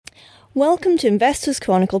Welcome to Investors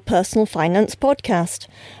Chronicle Personal Finance Podcast.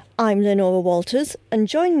 I'm Leonora Walters, and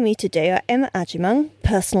joining me today are Emma Agyemang,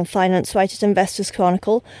 Personal Finance Writer at Investors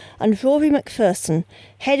Chronicle, and Rory McPherson,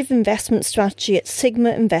 Head of Investment Strategy at Sigma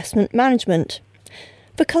Investment Management.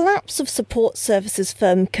 The collapse of support services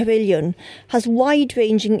firm Carillion has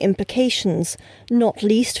wide-ranging implications, not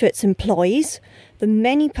least for its employees, the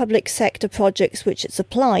many public sector projects which it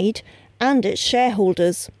supplied, and its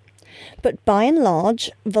shareholders. But by and large,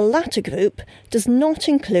 the latter group does not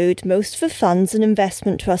include most of the funds and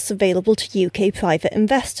investment trusts available to UK private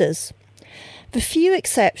investors. The few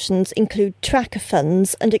exceptions include tracker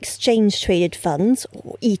funds and exchange-traded funds,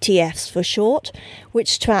 or ETFs for short,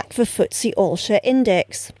 which track the FTSE All-Share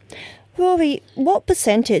Index. Rory, what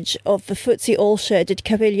percentage of the FTSE All-Share did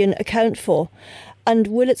Carillion account for, and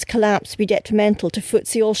will its collapse be detrimental to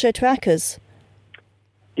FTSE All-Share trackers?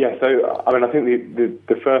 Yeah, so I think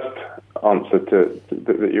the first answer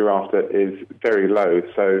that you're after is very low.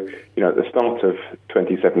 So, at the start of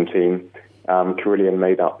 2017, Carillion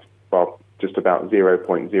made up, just about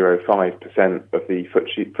 0.05% of the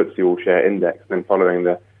FTSE All-Share Index. And then following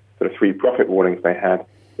the sort of three profit warnings they had,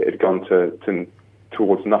 it had gone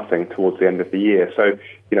towards nothing towards the end of the year. So,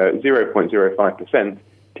 at 0.05%,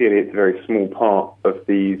 clearly it's a very small part of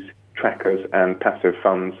these trackers and passive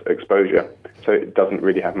funds exposure. So it doesn't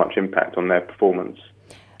really have much impact on their performance.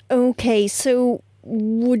 Okay, so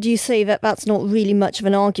would you say that that's not really much of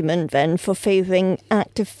an argument then for favouring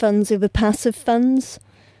active funds over passive funds?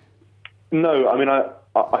 No,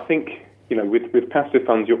 I think, with passive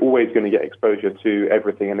funds, you're always going to get exposure to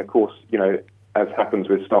everything. And of course, as happens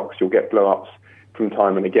with stocks, you'll get blow-ups from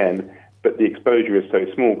time and again. But the exposure is so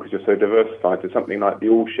small because you're so diversified to something like the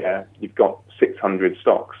All-Share. You've got 600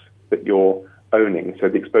 stocks that you're owning. So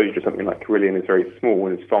the exposure to something like Carillion is very small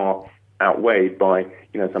and is far outweighed by,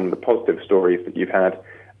 some of the positive stories that you've had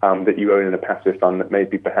that you own in a passive fund that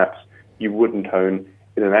maybe perhaps you wouldn't own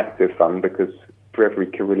in an active fund, because for every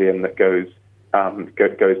Carillion that goes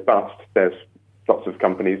bust, there's lots of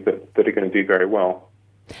companies that are going to do very well.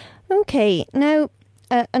 Okay, now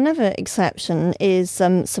another exception is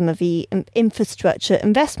some of the infrastructure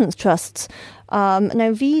investment trusts.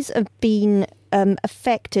 Now these have been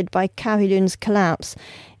affected by Carillion's collapse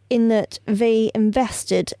in that they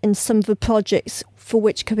invested in some of the projects for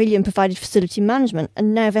which Carillion provided facility management,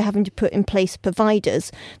 and now they're having to put in place providers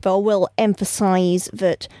that will emphasise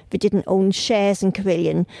that they didn't own shares in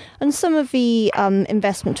Carillion. And some of the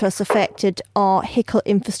investment trusts affected are Hickel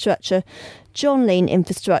Infrastructure, John Lane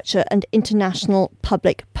Infrastructure and International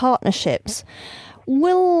Public Partnerships.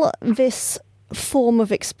 Will this form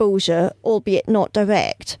of exposure, albeit not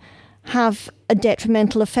direct, have a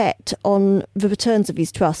detrimental effect on the returns of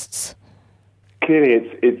these trusts? Clearly,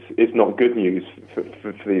 it's not good news for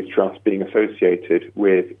these trusts being associated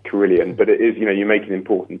with Carillion, but it is, you make an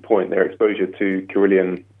important point. Their exposure to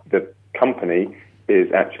Carillion, the company,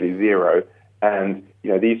 is actually zero. And,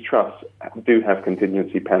 these trusts do have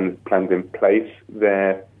contingency plans in place.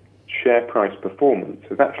 Their share price performance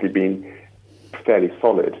has actually been fairly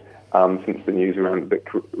solid since the news around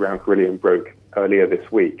Carillion broke earlier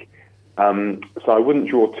this week. So I wouldn't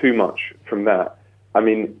draw too much from that.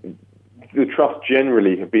 The trusts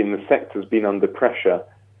generally the sector's been under pressure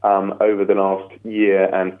over the last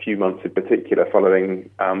year and few months in particular, following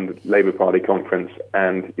the Labour Party conference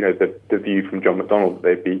and, the view from John McDonnell that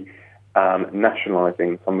they'd be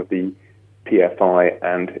nationalising some of the PFI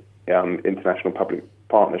and international public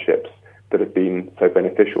partnerships that have been so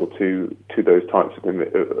beneficial to those types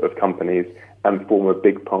of companies and form a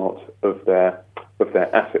big part of their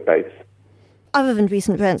asset base. Other than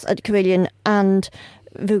recent events at Carillion and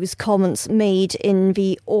those comments made in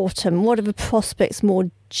the autumn, what are the prospects more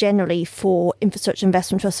generally for infrastructure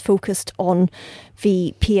investment trusts focused on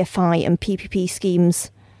the PFI and PPP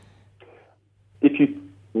schemes? If you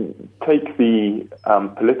take the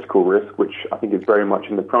political risk, which I think is very much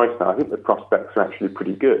in the price now, I think the prospects are actually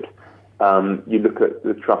pretty good. You look at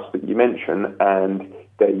the trusts that you mention and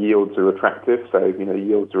their yields are attractive. So,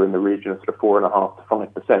 yields are in the region of sort of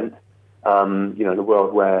 4.5% to 5%. In a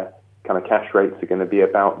world where kind of cash rates are going to be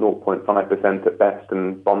about 0.5% at best,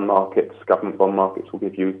 and government bond markets will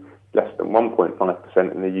give you less than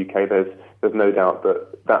 1.5% in the UK. There's no doubt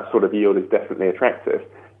that sort of yield is definitely attractive.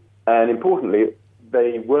 And importantly,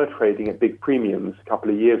 they were trading at big premiums a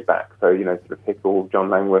couple of years back. So, sort of Hickel, John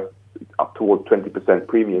Langworth, up towards 20%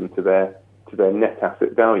 premium to their net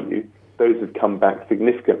asset value. Those have come back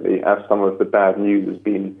significantly as some of the bad news has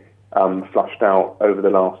been flushed out over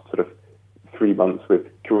the last sort of 3 months with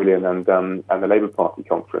Carillion and the Labour Party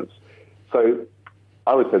conference. So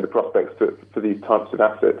I would say the prospects for these types of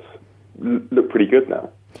assets look pretty good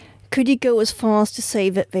now. Could you go as far as to say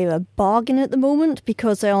that they're a bargain at the moment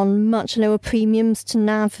because they're on much lower premiums to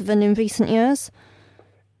NAV than in recent years?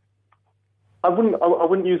 I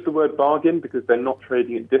wouldn't use the word bargain because they're not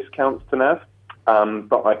trading at discounts to NAV,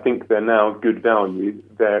 but I think they're now good value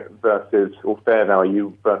there versus, or fair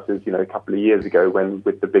value versus, a couple of years ago when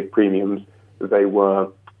with the big premiums they were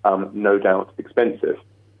no doubt expensive.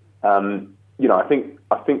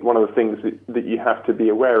 I think one of the things that you have to be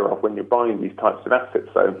aware of when you're buying these types of assets,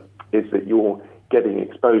 though, is that you're getting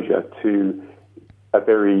exposure to a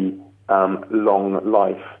very long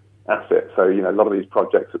life asset. So, a lot of these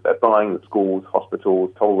projects that they're buying, the schools,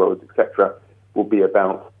 hospitals, toll roads, etc., will be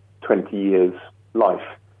about 20 years life.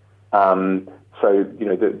 The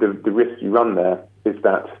risk you run there is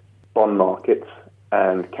that bond markets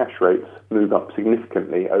and cash rates move up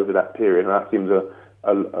significantly over that period, and that seems a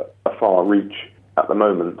far reach at the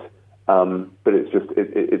moment. But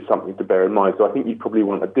it's something to bear in mind. So I think you probably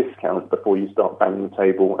want a discount before you start banging the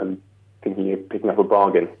table and thinking of picking up a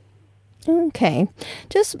bargain. Okay.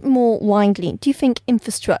 Just more widely, do you think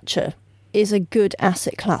infrastructure is a good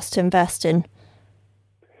asset class to invest in?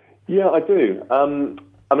 Yeah, I do.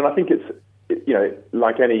 I think it's,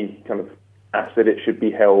 like any kind of asset, it should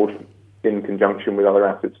be held in conjunction with other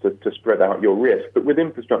assets to spread out your risk. But with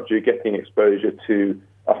infrastructure, you're getting exposure to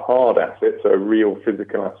a hard asset, so a real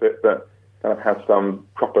physical asset that kind of has some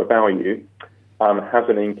proper value, has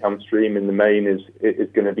an income stream in the main, is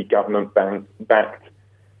going to be government backed,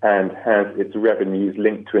 and has its revenues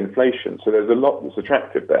linked to inflation. So there's a lot that's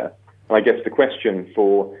attractive there. And I guess the question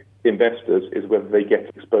for investors is whether they get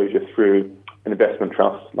exposure through an investment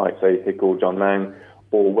trust, like, say, HICL or John Laing,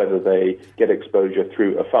 or whether they get exposure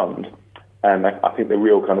through a fund. And I think the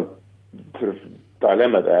real kind of sort of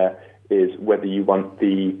dilemma there is whether you want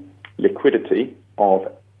the liquidity of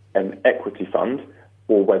an equity fund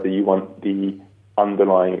or whether you want the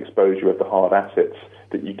underlying exposure of the hard assets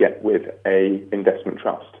that you get with a investment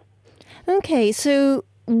trust. Okay, so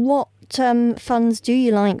what funds do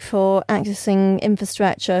you like for accessing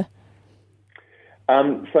infrastructure?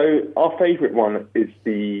 So our favourite one is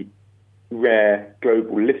the Rare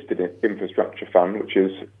Global Listed Infrastructure Fund, which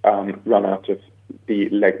is run out of the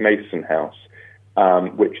Legg Mason House,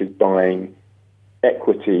 which is buying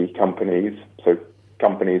equity companies, so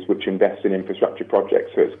companies which invest in infrastructure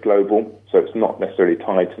projects. So it's global, so it's not necessarily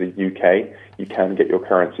tied to the UK. You can get your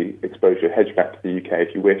currency exposure hedged back to the UK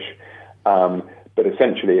if you wish. But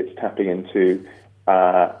essentially it's tapping into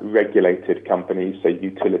regulated companies, say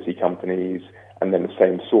utility companies, and then the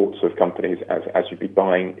same sorts of companies as you'd be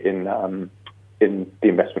buying in the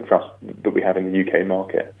investment trust that we have in the UK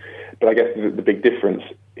market. But I guess the big difference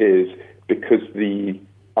is because the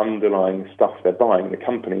underlying stuff they're buying, the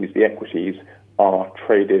companies, the equities, are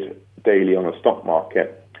traded daily on the stock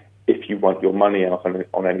market. If you want your money out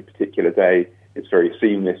on any particular day, it's very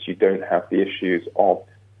seamless. You don't have the issues of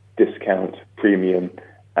discount, premium,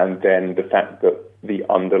 and then the fact that the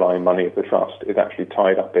underlying money of the trust is actually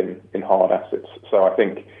tied up in hard assets. So I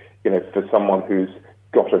think, for someone who's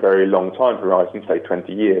got a very long time horizon, say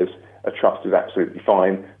 20 years, a trust is absolutely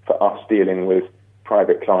fine. For us dealing with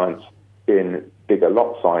private clients in bigger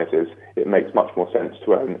lot sizes, it makes much more sense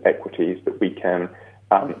to own equities that we can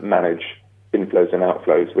manage inflows and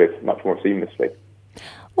outflows with much more seamlessly.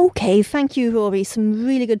 Okay, thank you, Rory. Some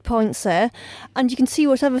really good points there. And you can see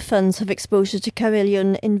what other funds have exposure to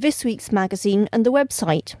Carillion in this week's magazine and the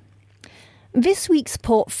website. This week's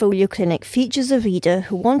Portfolio Clinic features a reader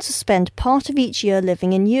who wants to spend part of each year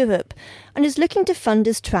living in Europe and is looking to fund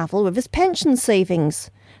his travel with his pension savings.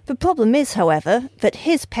 The problem is, however, that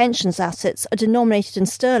his pensions assets are denominated in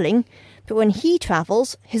sterling, but when he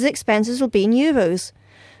travels, his expenses will be in euros.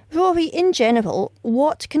 Rory, in general,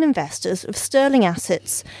 what can investors with sterling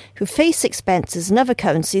assets who face expenses in other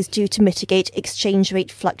currencies do to mitigate exchange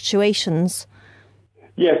rate fluctuations?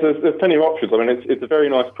 Yes, there's plenty of options. I mean, it's a very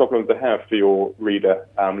nice problem to have for your reader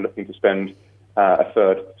looking to spend a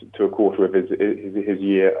third to a quarter of his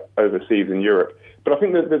year overseas in Europe. But I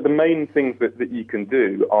think that the main things that you can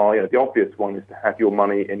do are, the obvious one is to have your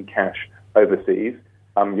money in cash overseas.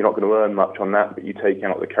 You're not going to earn much on that, but you take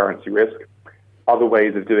out the currency risk. Other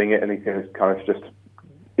ways of doing it, anything that's kind of just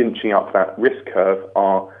inching up that risk curve,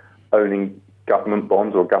 are owning government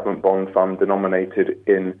bonds or government bond fund denominated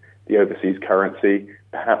in the overseas currency,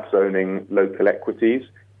 perhaps owning local equities,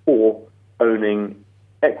 or owning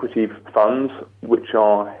equity funds which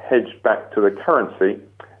are hedged back to the currency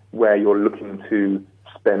where you're looking to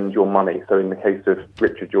spend your money. So in the case of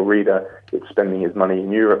Richard, your reader, it's spending his money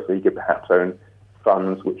in Europe, so you could perhaps own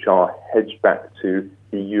funds which are hedged back to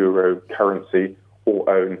the euro currency or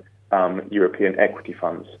own European equity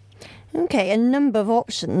funds. Okay, a number of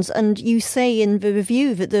options, and you say in the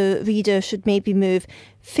review that the reader should maybe move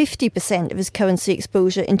 50% of his currency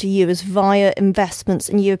exposure into euros via investments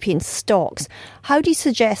in European stocks. How do you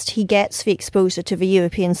suggest he gets the exposure to the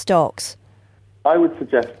European stocks? I would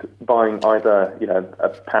suggest buying either, a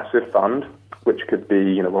passive fund, which could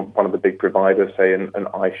be, one of the big providers, say an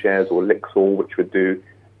iShares or Lixor, which would do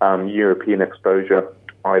European exposure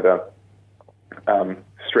either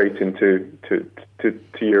straight into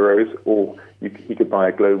euros, or you could buy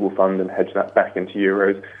a global fund and hedge that back into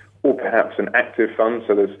euros, or perhaps an active fund.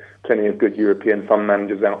 So there's plenty of good European fund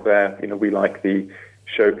managers out there. We like the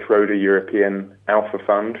Schroder European Alpha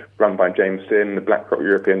Fund run by James Sinn, the BlackRock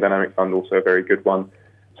European Dynamic Fund, also a very good one.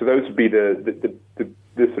 So those would be the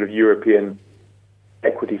sort of European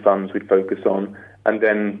equity funds we'd focus on. And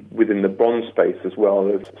then within the bond space as well,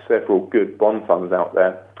 there's several good bond funds out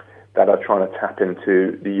there that are trying to tap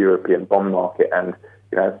into the European bond market. And,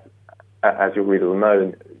 as your readers will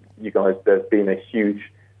know, you guys, there's been a huge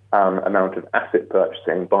amount of asset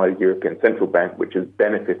purchasing by the European Central Bank, which has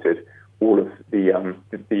benefited all of the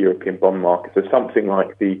European bond market. So something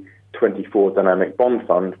like the 24 Dynamic Bond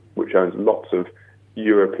Fund, which owns lots of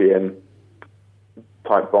European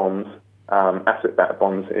type bonds, asset-backed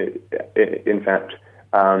bonds, in fact,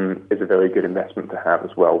 is a very good investment to have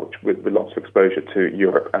as well, which with lots of exposure to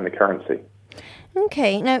Europe and the currency.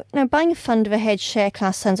 Okay, now buying a fund of a hedged share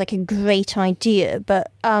class sounds like a great idea,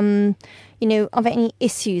 but are there any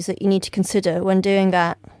issues that you need to consider when doing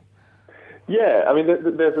that? Yeah, I mean,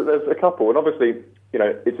 there's a couple, and obviously,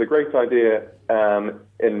 it's a great idea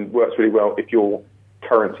and works really well if your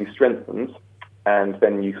currency strengthens, and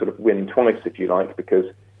then you sort of win twice, if you like, because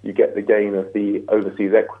you get the gain of the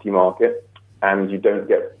overseas equity market, and you don't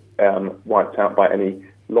get wiped out by any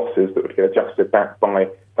losses that would get adjusted back by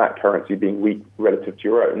that currency being weak relative to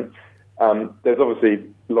your own. There's obviously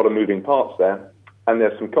a lot of moving parts there, and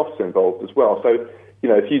there's some costs involved as well. So,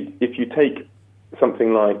 if you take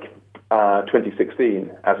something like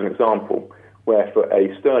 2016 as an example, where for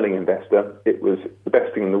a sterling investor, it was the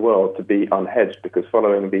best thing in the world to be unhedged, because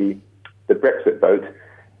following the Brexit vote,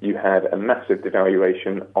 you had a massive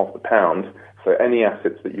devaluation of the pound. So any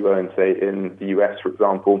assets that you own, say, in the US, for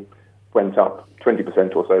example, went up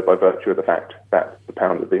 20% or so by virtue of the fact that the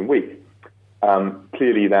pound had been weak.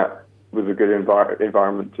 Clearly, that was a good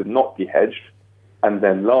environment to not be hedged. And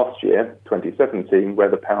then last year, 2017, where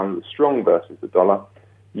the pound was strong versus the dollar,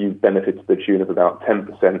 you benefit to the tune of about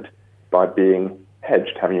 10% by being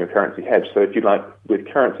hedged, having your currency hedged. So if you like, with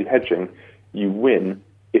currency hedging, you win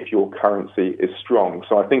if your currency is strong.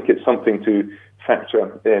 So I think it's something to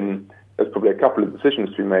factor in. There's probably a couple of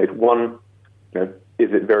decisions to be made. One, is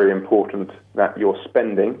it very important that your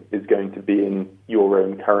spending is going to be in your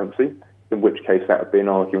own currency, in which case that would be an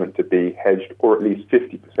argument to be hedged, or at least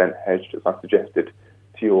 50% hedged, as I suggested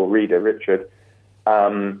to your reader, Richard.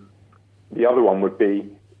 The other one would be,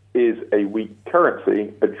 is a weak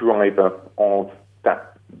currency a driver of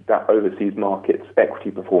that overseas market's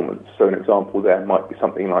equity performance? So an example there might be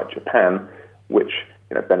something like Japan, which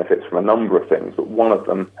benefits from a number of things, but one of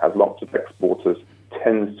them has lots of exporters,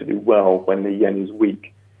 tends to do well when the yen is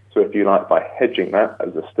weak. So if you like, by hedging that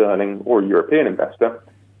as a sterling or a European investor,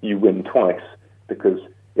 you win twice, because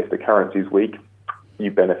if the currency is weak,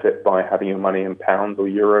 you benefit by having your money in pounds or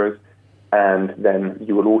euros, and then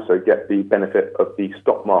you will also get the benefit of the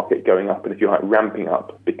stock market going up, and if you like, ramping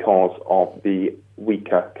up because of the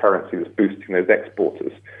weaker currency that's boosting those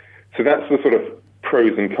exporters. So that's the sort of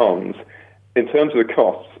pros and cons. In terms of the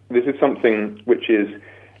costs, this is something which is,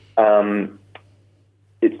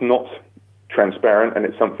 it's not transparent, and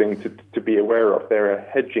it's something to be aware of. There are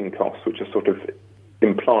hedging costs which are sort of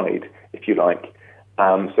implied, if you like.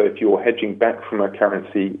 So if you're hedging back from a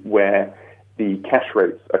currency where the cash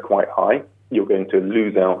rates are quite high, you're going to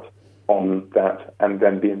lose out on that and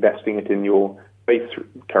then be investing it in your base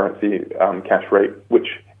currency cash rate,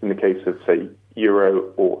 which in the case of, say,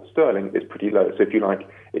 euro or sterling is pretty low. So if you like,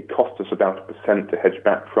 it costs us about 1% to hedge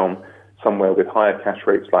back from somewhere with higher cash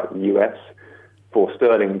rates like the US. For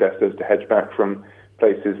sterling investors to hedge back from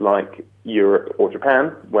places like Europe or Japan,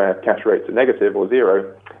 where cash rates are negative or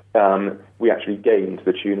zero, we actually gain to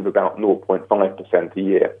the tune of about 0.5% a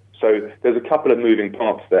year. So there's a couple of moving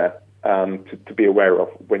parts there to be aware of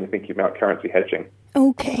when you're thinking about currency hedging.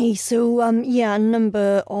 Okay, so a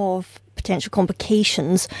number of potential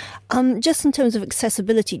complications. Just in terms of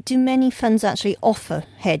accessibility, do many funds actually offer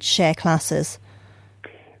hedged share classes?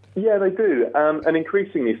 Yeah, they do, and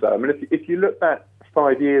increasingly so. I mean, if you look back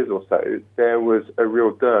 5 years or so, there was a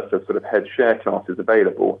real dearth of sort of hedged share classes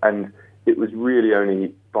available, and it was really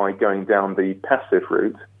only by going down the passive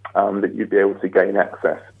route that you'd be able to gain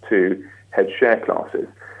access to hedge share classes,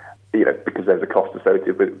 because there's a cost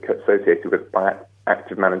associated with by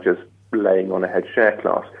active managers laying on a hedge share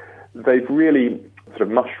class. They've really sort of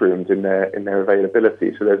mushroomed in their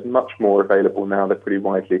availability. So there's much more available now. They're pretty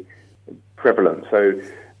widely prevalent. So,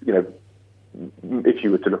 if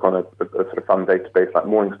you were to look on a sort of fund database like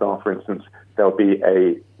Morningstar, for instance, there'll be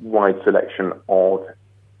a wide selection of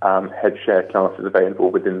hedge share classes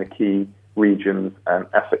available within the key regions and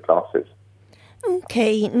asset classes.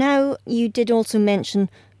 Okay, now you did also mention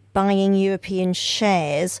buying European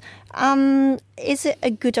shares. Is it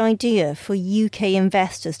a good idea for UK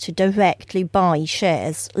investors to directly buy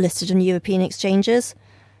shares listed on European exchanges?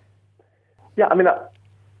 Yeah, I mean,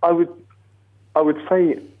 I would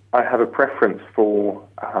say I have a preference for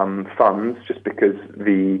funds just because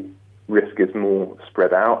the risk is more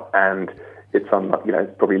spread out, and it's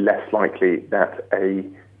probably less likely that a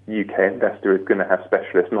UK investor is going to have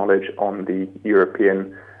specialist knowledge on the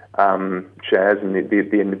European shares and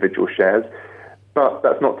the individual shares. But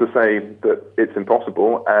that's not to say that it's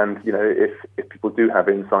impossible. And if people do have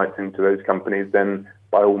insights into those companies, then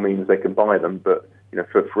by all means they can buy them. But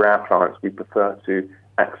for our clients, we prefer to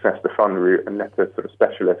access the fund route and let a sort of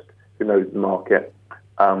specialist who knows the market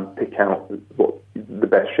pick out what the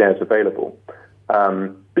best shares available.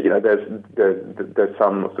 But there's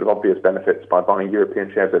some sort of obvious benefits by buying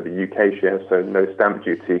European shares over UK shares, so no stamp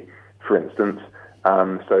duty, for instance.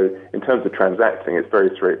 So in terms of transacting, it's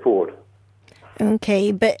very straightforward.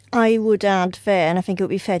 Okay, but I would add there, and I think it would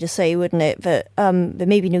be fair to say, wouldn't it, that there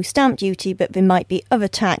may be no stamp duty, but there might be other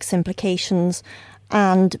tax implications,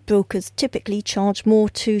 and brokers typically charge more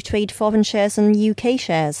to trade foreign shares than UK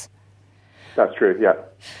shares. That's true, yeah.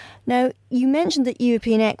 Now, you mentioned that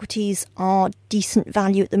European equities are decent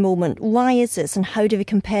value at the moment. Why is this, and how do they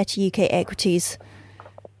compare to UK equities?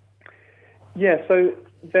 Yeah, so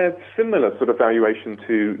they're similar sort of valuation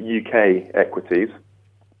to UK equities,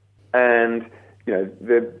 and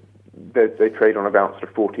they trade on about sort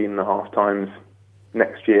of 14.5 times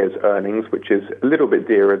next year's earnings, which is a little bit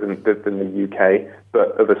dearer than the UK,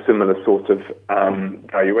 but of a similar sort of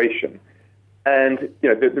valuation. And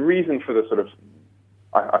the reason for the sort of,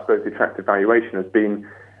 I suppose, the attractive valuation has been,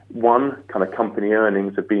 one, kind of company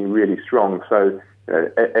earnings have been really strong. So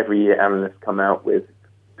every year analysts come out with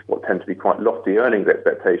what tend to be quite lofty earnings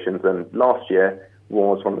expectations, and last year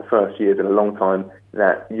was one of the first years in a long time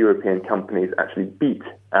that European companies actually beat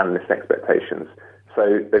analyst expectations.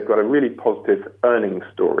 So they've got a really positive earnings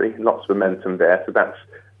story, lots of momentum there. So that's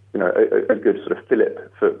a good sort of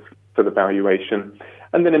fillip for the valuation.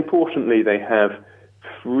 And then importantly, they have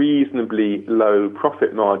reasonably low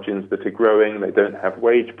profit margins that are growing. They don't have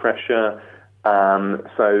wage pressure.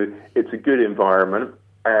 So it's a good environment.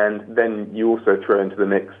 And then you also throw into the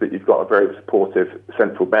mix that you've got a very supportive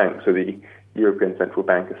central bank. So the European Central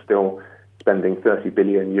Bank is still spending 30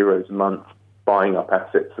 billion euros a month buying up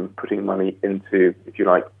assets and putting money into, if you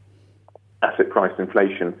like, asset price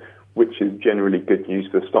inflation, which is generally good news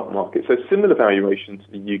for the stock market. So similar valuation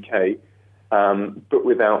to the UK, but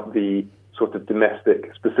without the sort of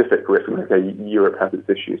domestic specific risk. Okay, Europe has its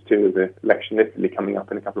issues too, with the election in Italy coming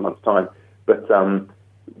up in a couple of months' time.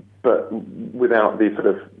 But without the sort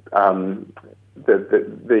of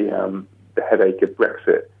the headache of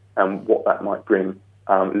Brexit and what that might bring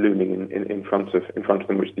looming in front of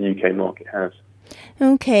them, which the UK market has.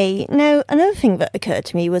 Okay, now another thing that occurred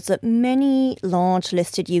to me was that many large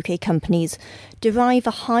listed UK companies derive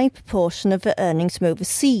a high proportion of their earnings from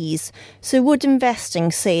overseas. So would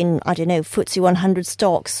investing, say in, FTSE 100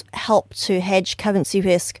 stocks, help to hedge currency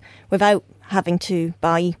risk without having to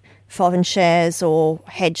buy foreign shares or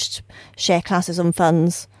hedged share classes on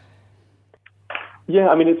funds? Yeah,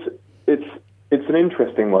 I mean, it's an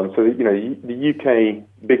interesting one. So, the UK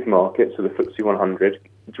big market, so the FTSE 100,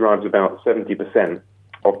 derives about 70%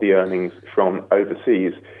 of the earnings from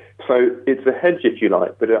overseas. So it's a hedge, if you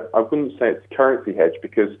like, but I wouldn't say it's a currency hedge,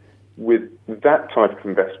 because with that type of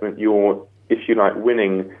investment, you're, if you like,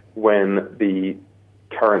 winning when the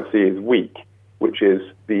currency is weak, which is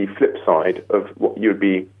the flip side of what you would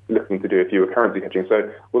be looking to do if you were currency hedging. So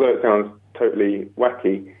although it sounds totally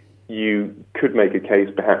wacky, you could make a case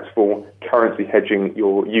perhaps for currency hedging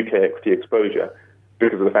your UK equity exposure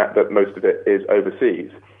because of the fact that most of it is overseas.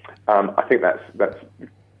 I think that's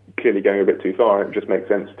clearly going a bit too far. It just makes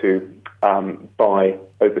sense to buy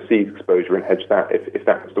overseas exposure and hedge that if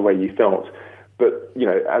that was the way you felt. But,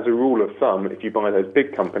 as a rule of thumb, if you buy those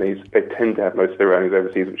big companies, they tend to have most of their earnings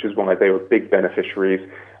overseas, which is why they were big beneficiaries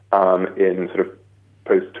in sort of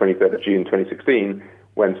post-23rd of June 2016,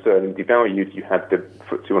 when sterling devalued. You had the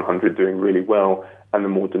FTSE 100 doing really well, and the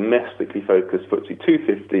more domestically focused FTSE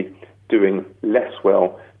 250 doing less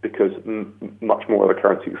well because much more of the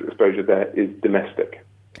currency exposure there is domestic.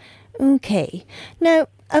 Okay. Now,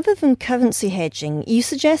 other than currency hedging, you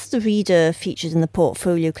suggest the reader featured in the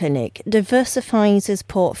Portfolio Clinic diversifies his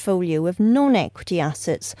portfolio with non-equity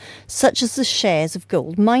assets, such as the shares of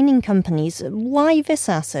gold mining companies. Why this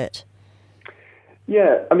asset?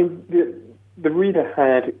 Yeah, I mean, the reader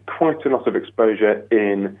had quite a lot of exposure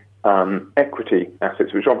in equity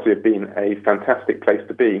assets, which obviously have been a fantastic place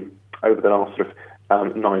to be over the last sort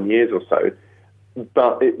of 9 years or so.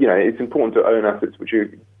 But it's important to own assets which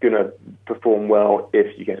are going to perform well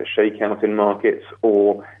if you get a shakeout in markets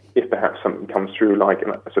or if perhaps something comes through like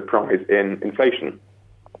a surprise in inflation.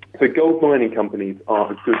 So gold mining companies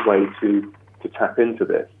are a good way to tap into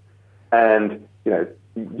this. And,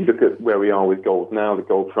 you look at where we are with gold now, the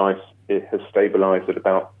gold price, it has stabilised at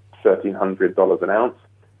about $1,300 an ounce.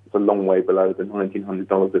 It's a long way below the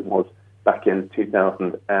 $1,900 it was back in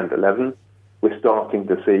 2011. We're starting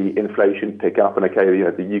to see inflation pick up, and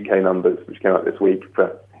the UK numbers, which came out this week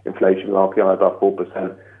for inflation and RPI above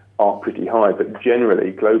 4%, are pretty high. But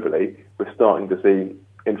generally, globally, we're starting to see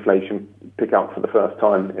inflation pick up for the first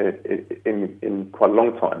time in quite a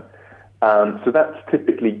long time. So that's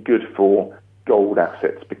typically good for gold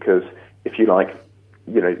assets because, if you like,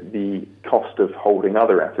 the cost of holding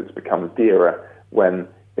other assets becomes dearer when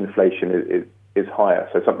inflation is higher.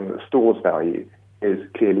 So something that stores value is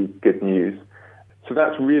clearly good news. So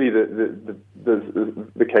that's really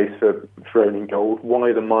the case for owning gold.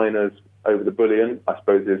 Why the miners over the bullion, I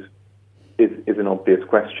suppose, is an obvious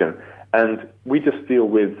question. And we just feel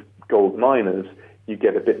with gold miners, you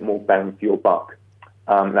get a bit more bang for your buck.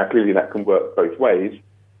 Now, clearly that can work both ways,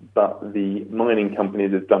 but the mining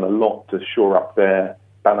companies have done a lot to shore up their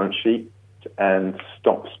balance sheet and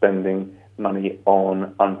stop spending money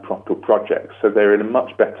on unprofitable projects. So they're in a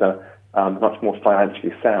much better, much more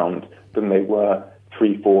financially sound than they were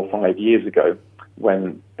 3, 4, 5 years ago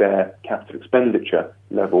when their capital expenditure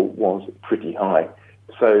level was pretty high.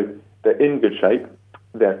 So they're in good shape,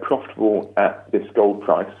 they're profitable at this gold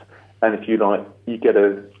price, and if you like, you get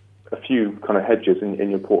a few kind of hedges in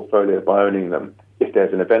your portfolio by owning them. If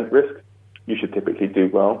there's an event risk, you should typically do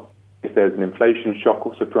well. If there's an inflation shock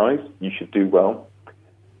or surprise, you should do well.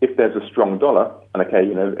 If there's a strong dollar, and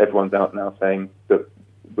everyone's out now saying that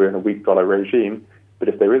we're in a weak dollar regime, but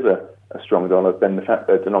if there is a strong dollar, then the fact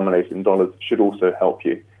they're denominated in dollars should also help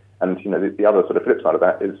you. And, the other sort of flip side of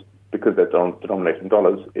that is because they're denominated in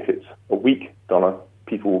dollars, if it's a weak dollar,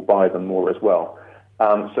 people will buy them more as well.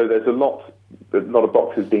 So there's a lot of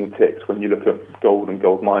boxes being ticked when you look at gold and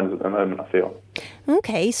gold miners at the moment, I feel.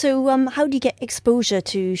 Okay, so how do you get exposure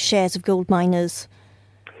to shares of gold miners?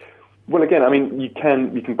 Well, again, you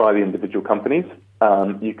can buy the individual companies,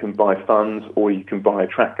 you can buy funds, or you can buy a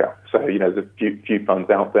tracker. So, there's a few funds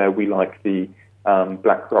out there. We like the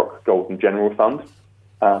BlackRock Gold and General Fund,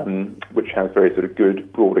 which has very sort of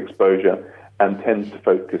good broad exposure and tends to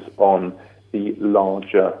focus on the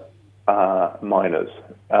larger miners.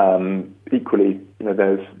 Equally,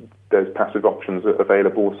 there's passive options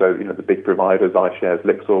available. So, the big providers, iShares,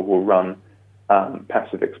 Lixor, will run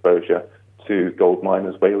passive exposure to gold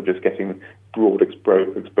miners where you're just getting broad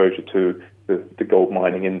exposure to the gold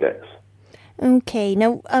mining index. Okay,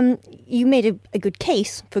 now you made a good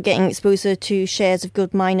case for getting exposure to shares of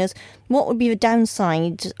gold miners. What would be the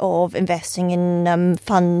downside of investing in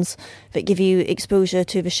funds that give you exposure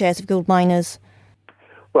to the shares of gold miners?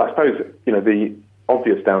 Well, I suppose the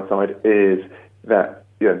obvious downside is that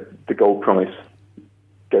the gold price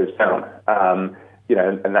goes down.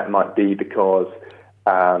 And that might be because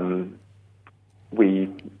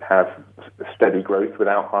we have steady growth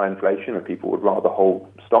without high inflation and people would rather hold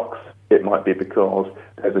stocks. It might be because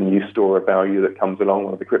there's a new store of value that comes along,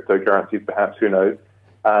 one of the cryptocurrencies perhaps, who knows.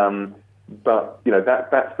 But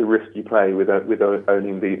that's the risk you play with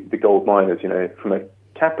owning the gold miners. From a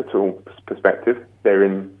capital perspective, they're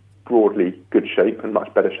in broadly good shape and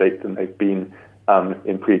much better shape than they've been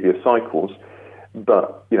in previous cycles.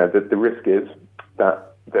 But the risk is that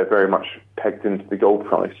they're very much pegged into the gold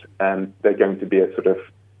price, and they're going to be a sort of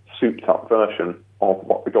souped-up version of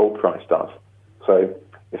what the gold price does. So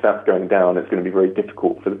if that's going down, it's going to be very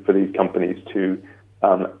difficult for these companies to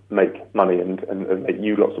make money and make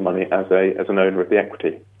you lots of money as an owner of the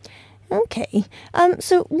equity. Okay.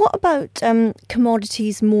 So what about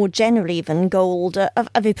commodities more generally than gold?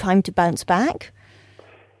 Are they primed to bounce back?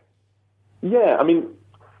 Yeah,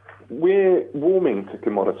 we're warming to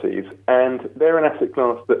commodities, and they're an asset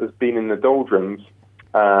class that has been in the doldrums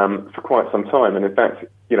for quite some time. And in fact,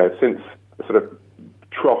 since the sort of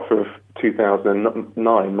trough of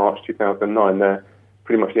 2009, March 2009,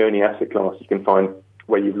 pretty much the only asset class you can find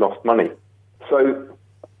where you've lost money. So,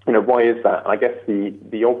 why is that? I guess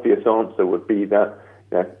the obvious answer would be that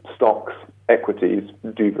stocks, equities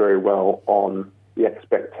do very well on the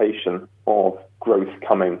expectation of growth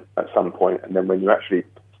coming at some point. And then when you actually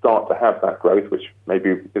start to have that growth, which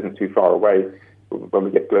maybe isn't too far away, when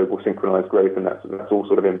we get global synchronized growth and that's all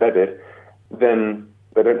sort of embedded, then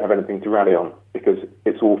they don't have anything to rally on because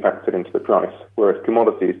it's all factored into the price. Whereas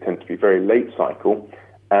commodities tend to be very late cycle,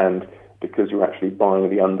 and because you're actually buying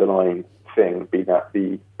the underlying thing, be that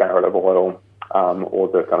the barrel of oil or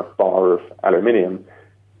the kind of bar of aluminium,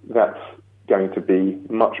 that's going to be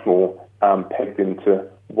much more pegged into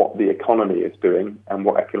what the economy is doing and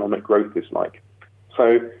what economic growth is like.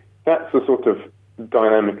 So that's the sort of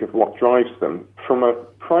dynamic of what drives them. From a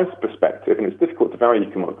price perspective, and it's difficult to value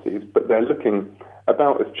commodities, but they're looking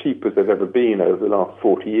about as cheap as they've ever been over the last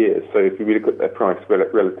 40 years. So if you look at their price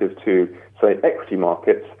relative to, say, equity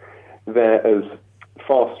markets, they're as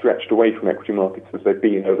far stretched away from equity markets as they've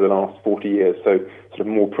been over the last 40 years, so sort of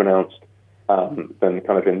more pronounced than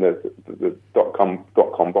kind of in the dot-com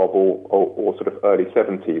bubble or sort of early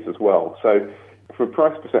 70s as well. So from a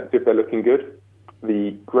price perspective, they're looking good.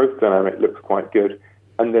 The growth dynamic looks quite good.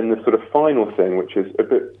 And then the sort of final thing, which is a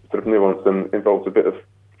bit sort of nuanced and involves a bit of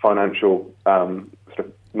financial sort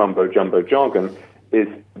of mumbo-jumbo jargon, is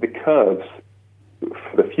the curves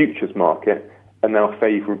for the futures market are now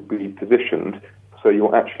favourably positioned. So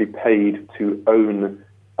you're actually paid to own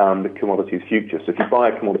the commodities futures. So if you buy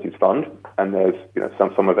a commodities fund, and there's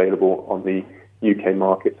some available on the UK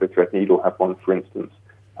market, so Threadneedle will have one, for instance,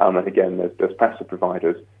 and again, there's passive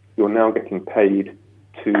providers, you're now getting paid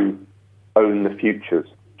to own the futures.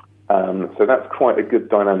 So that's quite a good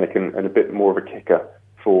dynamic and a bit more of a kicker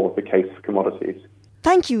for the case of commodities.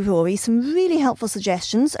 Thank you, Rory. Some really helpful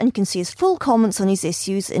suggestions, and you can see his full comments on these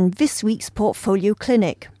issues in this week's Portfolio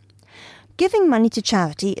Clinic. Giving money to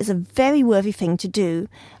charity is a very worthy thing to do,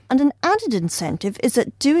 and an added incentive is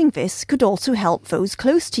that doing this could also help those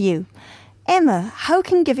close to you. Emma, how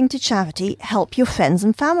can giving to charity help your friends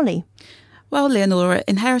and family? Well, Leonora,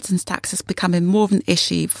 inheritance tax is becoming more of an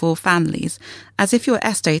issue for families, as if your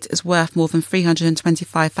estate is worth more than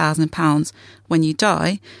 £325,000 when you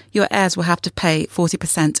die, your heirs will have to pay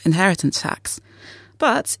 40% inheritance tax.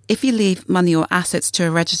 But if you leave money or assets to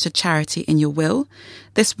a registered charity in your will,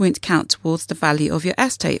 this won't count towards the value of your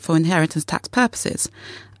estate for inheritance tax purposes,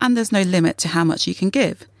 and there's no limit to how much you can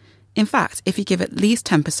give. In fact, if you give at least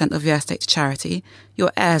 10% of your estate to charity,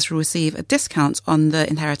 your heirs will receive a discount on the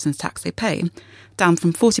inheritance tax they pay, down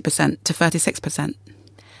from 40% to 36%.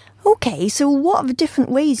 OK, so what are the different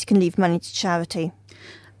ways you can leave money to charity?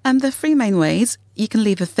 There are three main ways. You can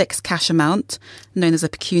leave a fixed cash amount, known as a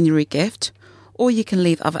pecuniary gift, or you can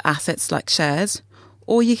leave other assets like shares,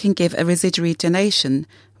 or you can give a residuary donation,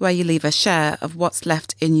 where you leave a share of what's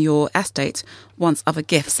left in your estate once other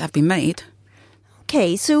gifts have been made.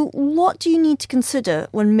 OK, so what do you need to consider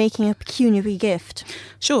when making a pecuniary gift?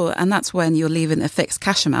 Sure, and that's when you're leaving a fixed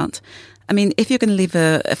cash amount. I mean, if you're going to leave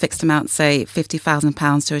a fixed amount, say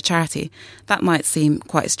 £50,000 to a charity, that might seem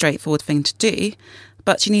quite a straightforward thing to do.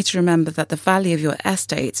 But you need to remember that the value of your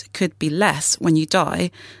estate could be less when you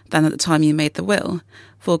die than at the time you made the will.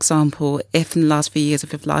 For example, if in the last few years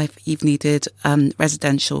of your life you've needed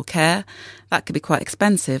residential care, that could be quite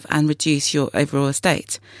expensive and reduce your overall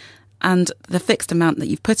estate. And the fixed amount that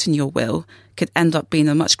you've put in your will could end up being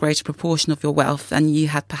a much greater proportion of your wealth than you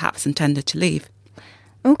had perhaps intended to leave.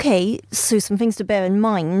 OK, so some things to bear in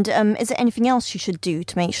mind. Is there anything else you should do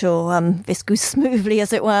to make sure this goes smoothly,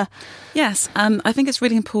 as it were? Yes, I think it's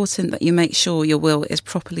really important that you make sure your will is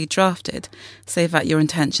properly drafted so that your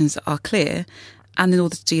intentions are clear. And in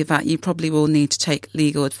order to do that, you probably will need to take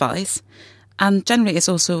legal advice. And generally, it's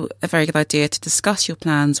also a very good idea to discuss your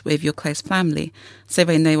plans with your close family so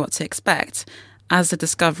they know what to expect, as the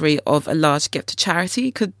discovery of a large gift to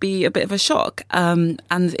charity could be a bit of a shock. And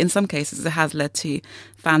in some cases, it has led to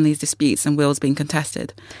families' disputes and wills being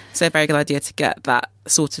contested. So a very good idea to get that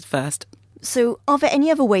sorted first. So are there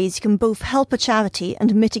any other ways you can both help a charity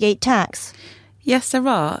and mitigate tax? Yes, there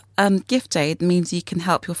are. Gift aid means you can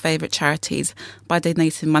help your favourite charities by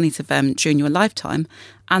donating money to them during your lifetime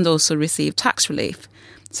and also receive tax relief.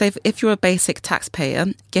 So if you're a basic taxpayer,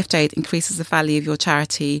 gift aid increases the value of your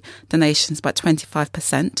charity donations by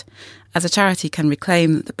 25%, as a charity can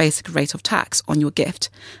reclaim the basic rate of tax on your gift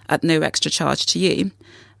at no extra charge to you.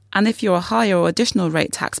 And if you're a higher or additional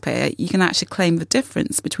rate taxpayer, you can actually claim the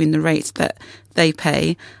difference between the rate that they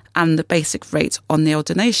pay and the basic rate on nil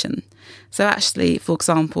donation. So actually, for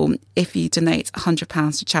example, if you donate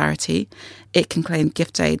 £100 to charity, it can claim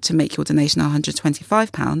gift aid to make your donation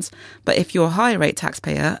 £125. But if you're a higher rate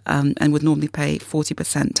taxpayer and would normally pay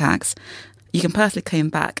 40% tax, you can personally claim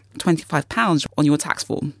back £25 on your tax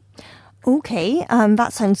form. Okay,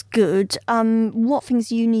 that sounds good. What things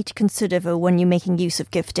do you need to consider, though, when you're making use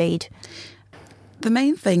of gift aid? The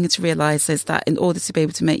main thing to realise is that in order to be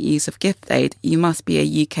able to make use of gift aid, you must be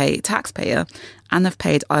a UK taxpayer and have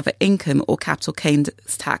paid either income or capital gains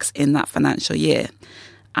tax in that financial year.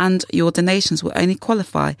 And your donations will only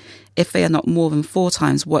qualify if they are not more than 4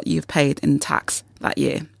 times what you've paid in tax that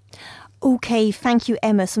year. Okay, thank you,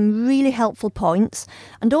 Emma. Some really helpful points.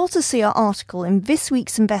 And also see our article in this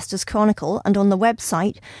week's Investors Chronicle and on the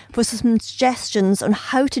website for some suggestions on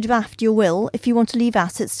how to draft your will if you want to leave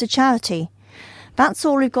assets to charity. That's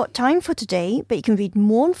all we've got time for today, but you can read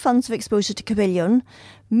more on funds of exposure to Carillion,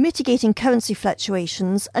 mitigating currency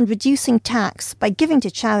fluctuations and reducing tax by giving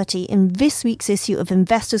to charity in this week's issue of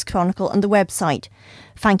Investors Chronicle on the website.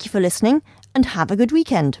 Thank you for listening and have a good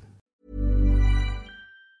weekend.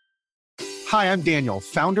 Hi, I'm Daniel,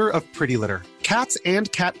 founder of Pretty Litter. Cats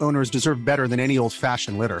and cat owners deserve better than any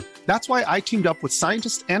old-fashioned litter. That's why I teamed up with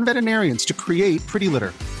scientists and veterinarians to create Pretty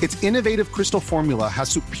Litter. Its innovative crystal formula has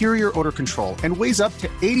superior odor control and weighs up to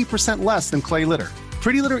 80% less than clay litter.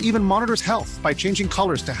 Pretty Litter even monitors health by changing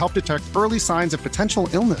colors to help detect early signs of potential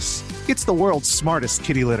illness. It's the world's smartest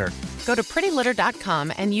kitty litter. Go to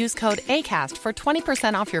prettylitter.com and use code ACAST for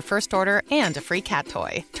 20% off your first order and a free cat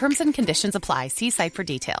toy. Terms and conditions apply. See site for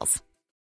details.